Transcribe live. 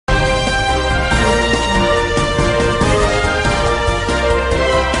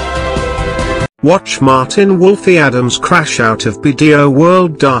Watch Martin Wolfie Adams crash out of BDO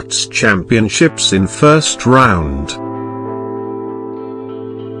World Darts Championships in first round.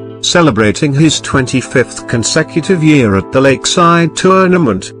 Celebrating his 25th consecutive year at the Lakeside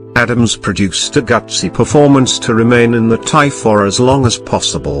tournament, Adams produced a gutsy performance to remain in the tie for as long as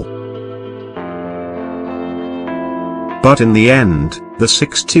possible. But in the end, the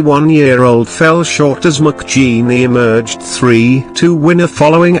 61-year-old fell short as McGeaney emerged 3-2 winner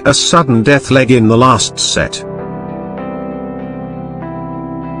following a sudden death leg in the last set.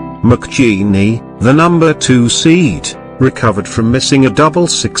 McGeaney, the number 2 seed, recovered from missing a double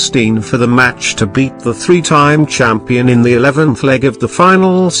 16 for the match to beat the three-time champion in the 11th leg of the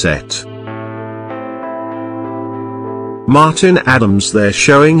final set. "Martin Adams there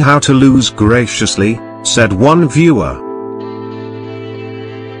showing how to lose graciously," said one viewer.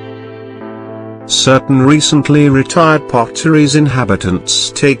 Certain recently retired Potteries inhabitants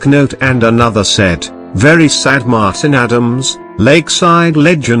take note, and another said, "Very sad Martin Adams, Lakeside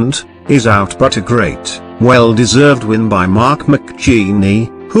legend, is out, but a great, well-deserved win by Mark McGeaney,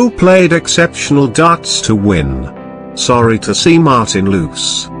 who played exceptional darts to win. Sorry to see Martin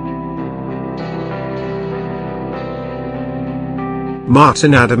lose."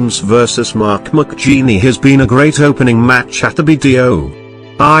 Martin Adams vs Mark McGeaney has been a great opening match at the BDO.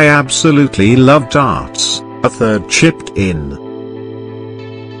 "I absolutely love darts," a third chipped in.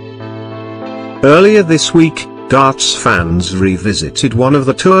 Earlier this week, darts fans revisited one of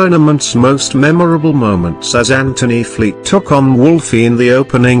the tournament's most memorable moments as Anthony Fleet took on Wolfie in the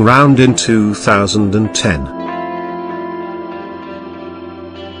opening round in 2010.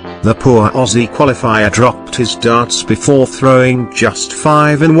 The poor Aussie qualifier dropped his darts before throwing just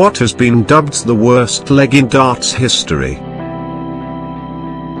 5 in what has been dubbed the worst leg in darts history.